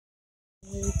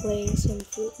We're playing some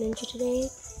Fruit Ninja today,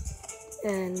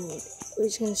 and we're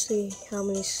just gonna see how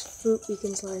many fruit we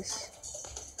can slice.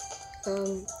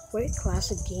 What a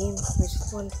classic game. I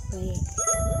just want to play it.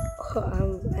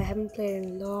 I haven't played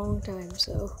in a long time,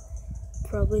 so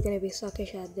probably gonna be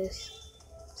suckish at this.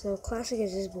 So classic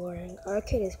is just boring.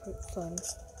 Arcade is fun.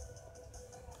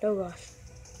 Oh gosh,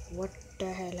 what the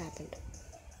hell happened?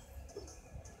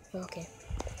 Okay.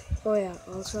 Oh yeah,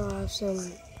 also I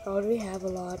already have a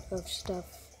lot of stuff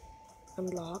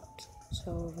unlocked.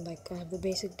 So like I have the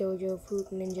basic dojo, Fruit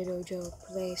Ninja Dojo,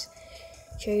 Place,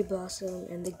 Cherry Blossom,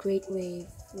 and the Great Wave.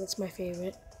 That's my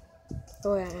favorite.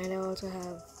 Oh yeah, and I also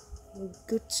have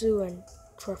Gutsu and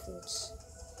Truffles.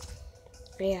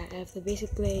 But yeah, I have the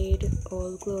basic blade,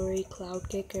 Old Glory, Cloud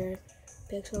Kicker,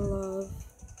 Pixel Love,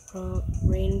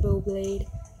 Rainbow Blade,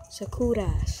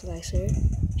 Sakura Slicer,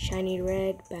 Shiny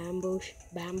Red, Bamboo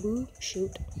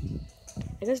Shoot.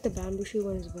 I guess the Bamboo Shoot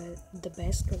one is the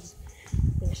best because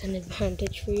there's an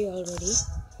advantage for you already.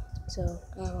 So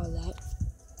I have all that.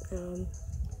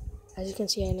 As you can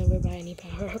see, I never buy any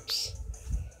power-ups.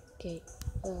 Okay,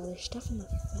 there's stuff in the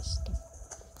festival.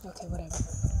 Okay, whatever.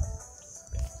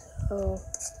 Oh,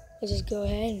 let's just go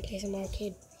ahead and play some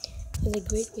arcade. In the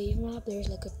Great Wave map, there's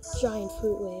like a giant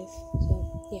fruit wave.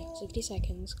 So yeah, 60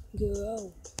 seconds.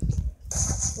 Go.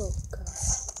 Oh god.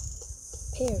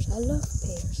 Pears. I love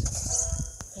pears.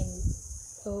 And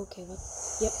okay, what?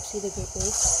 Yep. See the Great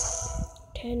Wave.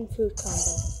 10 fruit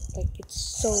combo. Like it's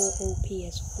so OP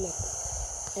as flip.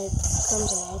 And it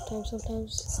comes a lot of times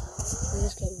sometimes. You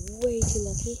just get way too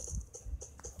lucky.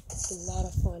 It's a lot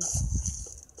of fun.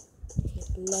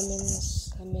 Lemons.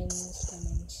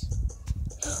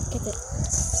 Get that.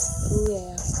 Oh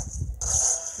yeah.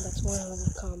 That's one hell of a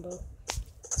combo.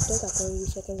 Still got 30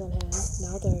 seconds on hand.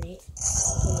 Now 30.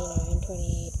 29,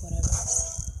 28, whatever.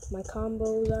 My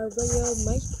combos are real,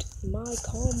 mate. My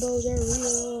combos are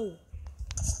real.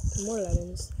 More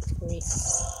lemons. That's great.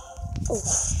 Oh.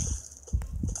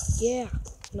 Yeah.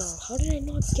 No, how did I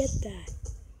not get that?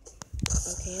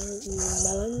 Okay,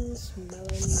 melons.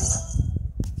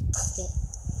 Yeah.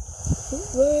 Fruit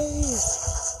wave.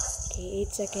 Okay, 8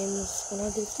 seconds.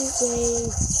 Another fruit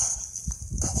wave.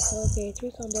 Okay,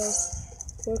 3 combo.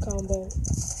 4 combo.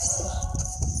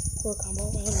 4 combo.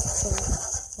 And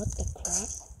what the crap?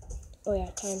 Oh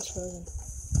yeah, time's frozen.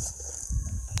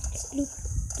 Bloop,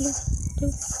 bloop,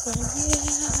 bloop. And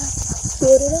yeah!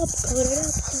 Cut it up.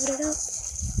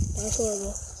 That was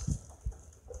horrible.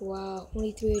 Wow,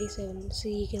 only 387.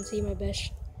 See, you can see my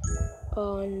best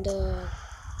on the,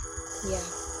 yeah,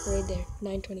 right there,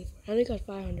 924. I only got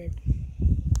 500.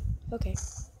 Okay,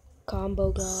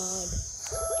 combo god.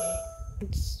 Okay,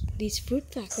 these fruit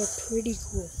facts are pretty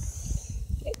cool.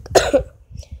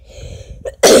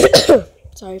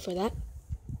 Sorry for that.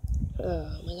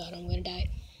 Oh my god, I'm gonna die.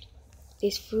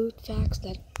 These fruit facts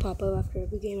that pop up after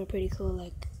every game are pretty cool.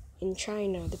 Like in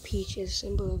China, the peach is a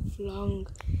symbol of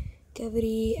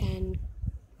longevity and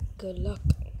good luck.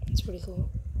 It's pretty cool.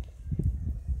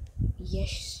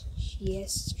 Yes,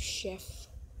 chef.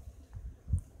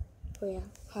 Oh yeah,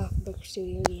 Half Brick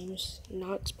Studio Games.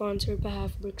 Not sponsored by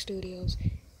Half Brick Studios.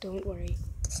 Don't worry.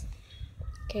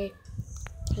 Okay,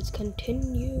 let's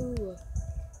continue.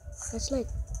 Let's like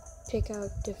pick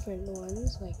out different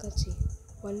ones. Like let's see,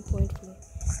 1.4.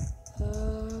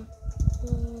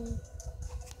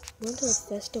 Went to the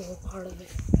festival part of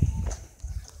it.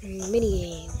 Mini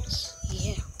games.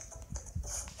 Yeah.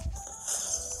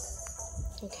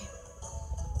 Okay.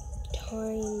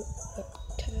 Time,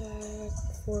 attack,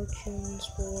 fortune,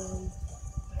 swarm.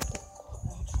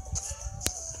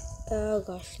 Oh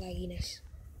gosh, lagginess.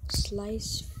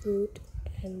 Slice fruit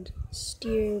and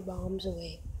steer bombs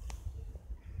away.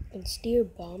 And steer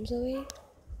bombs away?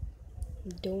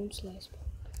 Don't slice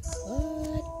bombs.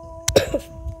 What?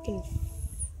 Fucking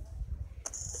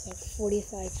like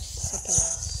 45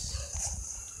 seconds.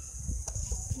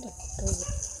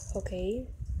 Okay.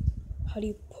 How do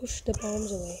you push the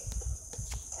bombs away?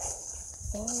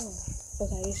 Oh.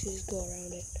 Okay, I guess you just go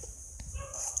around it.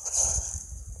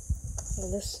 Oh,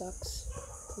 this sucks.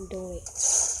 Donate.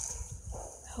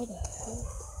 How the hell?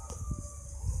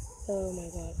 Oh my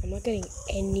god, I'm not getting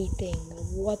anything.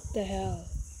 What the hell?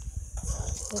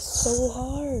 That's so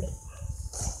hard.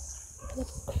 How the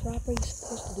crap are you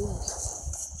supposed to do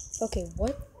this? Okay,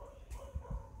 what?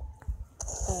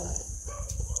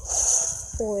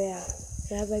 Oh yeah,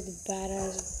 I have like the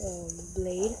badass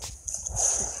blade.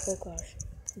 Oh gosh,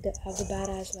 I have the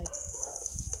badass like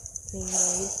thing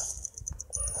blade.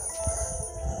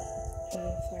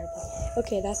 Fireball.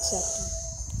 Okay, that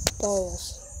sucked.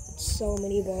 Balls. So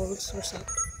many balls were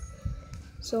sucked.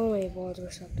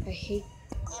 I hate.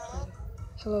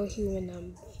 Hello human,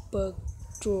 I'm Bug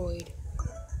Droid.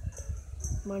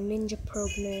 My ninja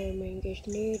programming is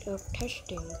need of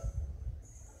testing.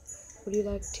 Would you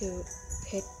like to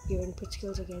hit your input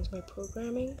skills against my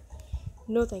programming?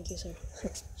 No thank you, sir.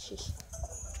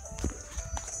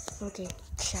 Okay,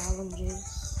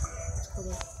 challenges. Let's go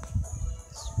there.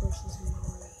 Versus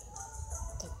Mari.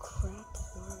 The crap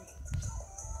Mari.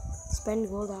 Spend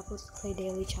gold apples to play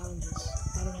daily challenges.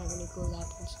 I don't have any gold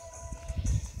apples.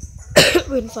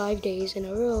 Win 5 days in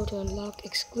a row to unlock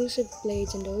exclusive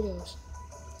blades and dojos.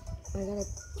 I got a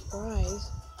prize.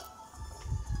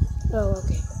 Oh,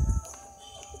 okay.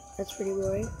 That's pretty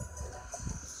boring.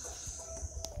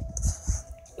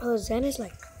 Oh, Zen is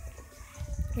like...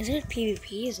 Isn't it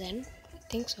PvP, Zen? I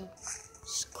think so.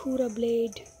 Scooter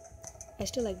Blade. I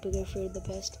still like Booger Fruit the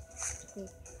best.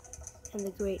 And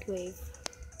the Great Wave.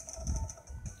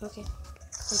 Okay,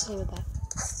 I'll play with that.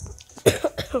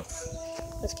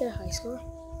 Let's get a high score.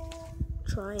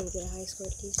 Try and get a high score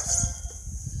at least.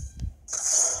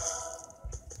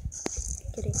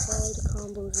 Getting all the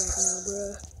combos right now,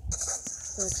 bruh.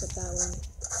 Oh, except that one.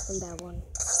 And that one.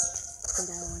 And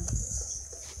that one.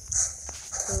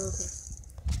 Okay.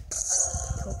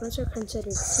 Coconuts are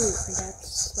considered fruit, and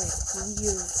that's like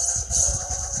weird.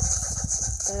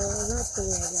 Not really,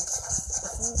 I guess.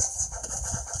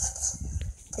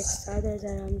 It's either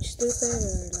that I'm stupid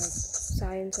or like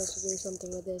science has to do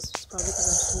something with this. It's probably because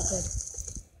I'm stupid.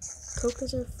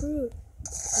 Coconuts are fruit. I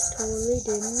totally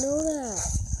didn't know that.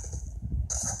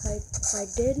 I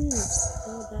didn't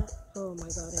know that. Oh my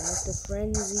god, I missed a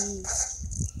frenzy.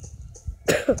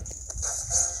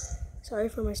 Sorry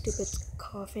for my stupid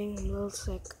coughing. I'm a little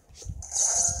sick.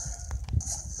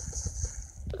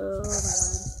 Oh my god.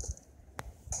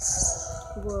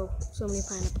 Whoa, so many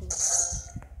pineapples.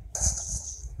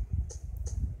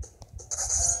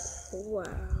 Wow.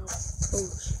 Oh,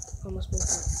 almost missed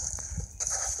that.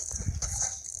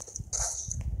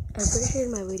 I'm pretty sure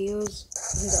in my videos,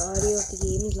 the audio of the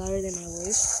game is louder than my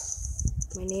voice.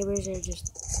 My neighbors are just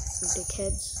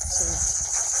dickheads, so...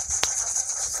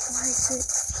 Slice it.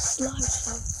 Slice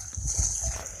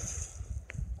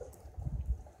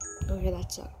it. Okay,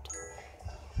 that sucked.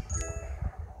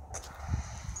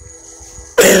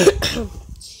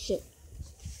 Shit.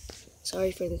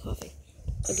 Sorry for the coughing.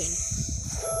 Again.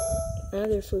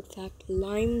 Another food fact.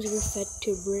 Limes were fed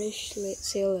to British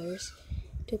sailors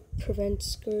to prevent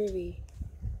scurvy.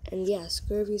 And yeah,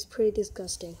 scurvy is pretty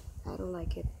disgusting. I don't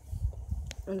like it.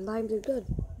 And limes are good.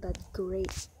 That's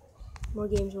great. More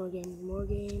games, more games, more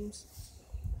games.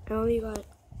 I only got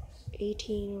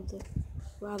 18 of the...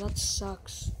 Wow, that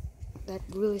sucks. That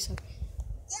really sucks.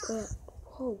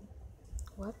 Whoa.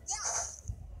 What?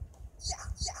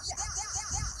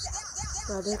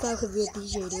 Wow, this guy could be a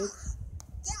DJ, dude.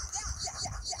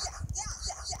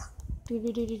 Dude,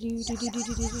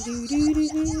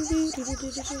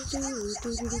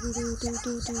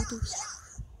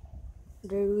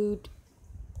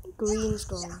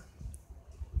 Greenstorm.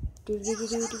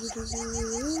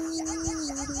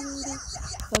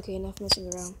 Okay, enough messing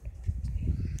around.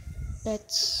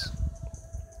 Let's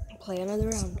play another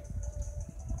round.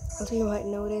 Also, you might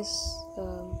notice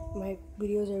my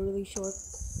videos are really short.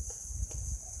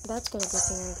 That's kind of a good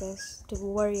thing, I guess, to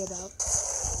worry about.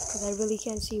 Because I really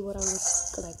can't see what I'm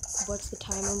like. What's the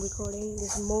time I'm recording?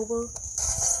 This is mobile.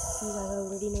 You guys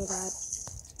already know that.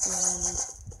 And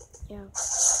yeah.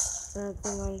 Another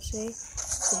thing I want to say,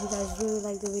 if you guys really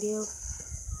like the video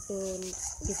and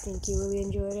you think you really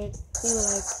enjoyed it, leave a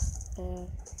like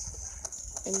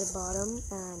in the bottom.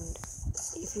 And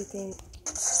if you think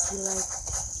you like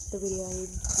the video and you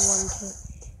want to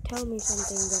tell me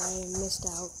something that I missed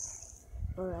out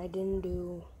or I didn't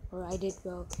do or I did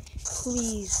well,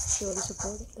 please show the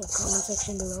support in the comment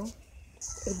section below.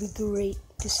 It would be great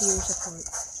to see your support.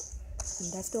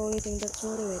 And that's the only thing that's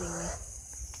motivating me.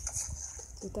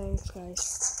 So thanks, guys.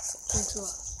 Thanks a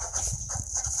lot.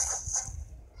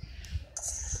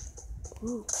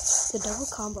 Ooh, the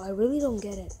double combo. I really don't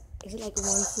get it. Is it like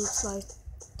one fruit slice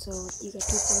so you get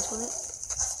 2 points for it?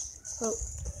 Oh,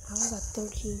 I only got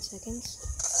 13 seconds.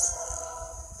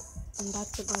 And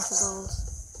that's a bunch of balls.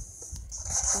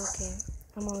 Okay,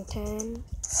 I'm on 10, 9,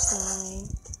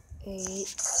 8,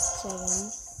 7,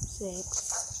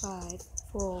 6, 5,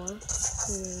 4,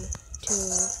 3, 2,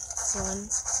 1,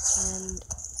 and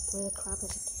where the crap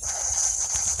is it?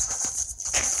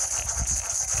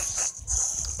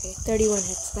 Okay, 31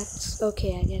 hits. That's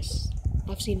okay, I guess.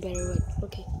 I've seen better, but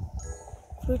okay.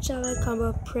 Fruit salad combo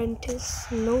apprentice.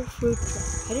 No fruit.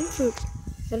 I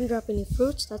didn't drop any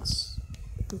fruits. That's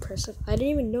impressive. I didn't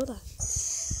even know that.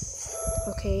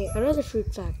 Okay, another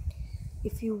fruit fact.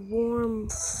 If you warm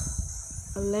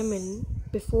a lemon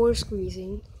before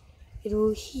squeezing, it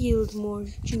will yield more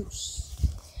juice.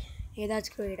 Yeah, that's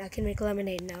great. I can make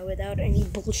lemonade now without any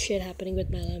bullshit happening with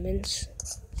my lemons.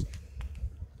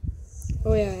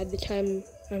 Oh yeah, at the time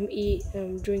I'm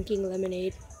drinking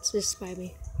lemonade, it's just by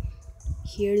me.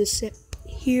 Hear the sip.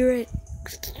 Hear it.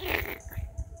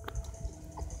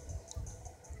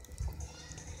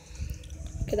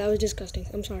 Okay, that was disgusting.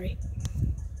 I'm sorry.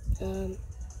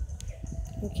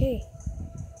 Okay.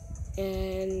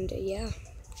 And yeah,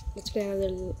 let's play another,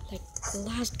 like, the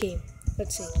last game.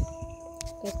 Let's see.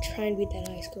 Let's try and beat that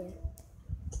high score.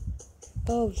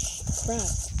 Oh crap.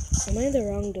 Am I in the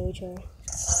wrong dojo?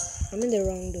 I'm in the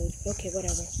wrong dojo. Okay,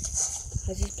 whatever.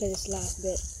 I'll just play this last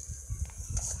bit.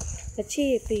 Let's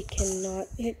see if we cannot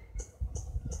hit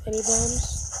any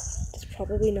bombs. That's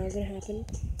probably not gonna happen.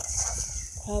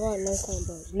 How about no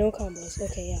combos? No combos.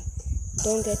 Okay, yeah.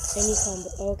 Don't get any combo.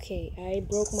 Okay, I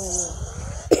broke my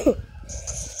rule.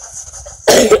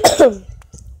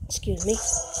 Excuse me.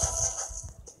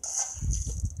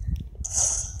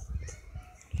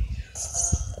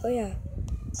 Oh yeah.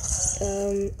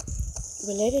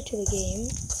 Related to the game,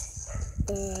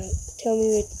 tell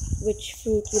me which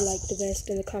fruit you like the best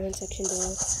in the comment section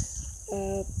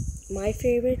below. My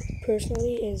favorite,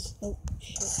 personally, is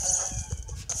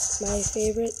my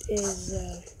favorite is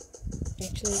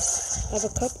actually, I have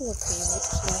a couple of favorites.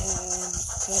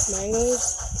 I like mangoes,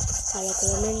 I like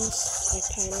lemons, I like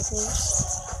pineapples.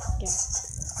 Yeah.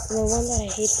 And the one that I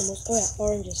hate the most, oh yeah,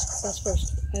 oranges. That's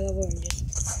first. I love oranges.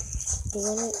 The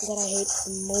one that I hate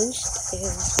the most is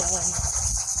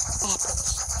apples.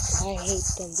 I hate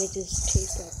them. They just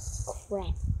taste like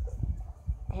crap.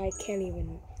 I can't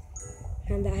even.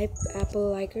 And the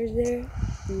apple likers there,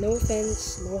 no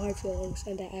offense, no hard feelings.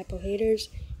 And the apple haters,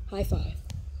 high five.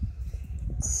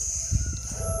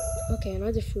 Okay,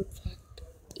 another fruit fact.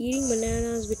 Eating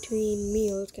bananas between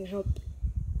meals can help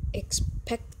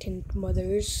expectant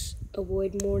mothers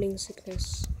avoid morning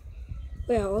sickness.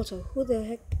 Oh yeah, also, who the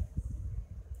heck?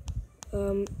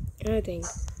 Another thing.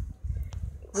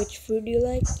 Which fruit do you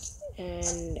like?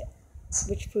 And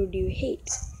which fruit do you hate?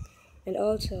 And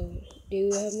also, do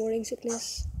you have morning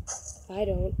sickness? I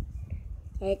don't.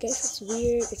 I guess it's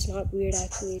weird. It's not weird,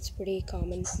 actually. It's pretty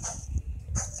common.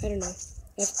 I don't know.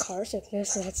 I have car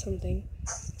sickness. That's something.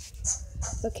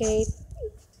 Okay.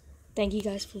 Thank you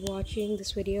guys for watching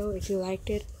this video. If you liked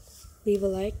it, leave a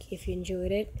like. If you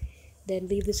enjoyed it, then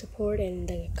leave the support in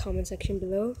the comment section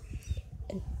below.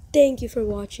 And thank you for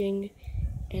watching.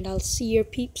 And I'll see your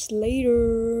peeps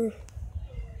later.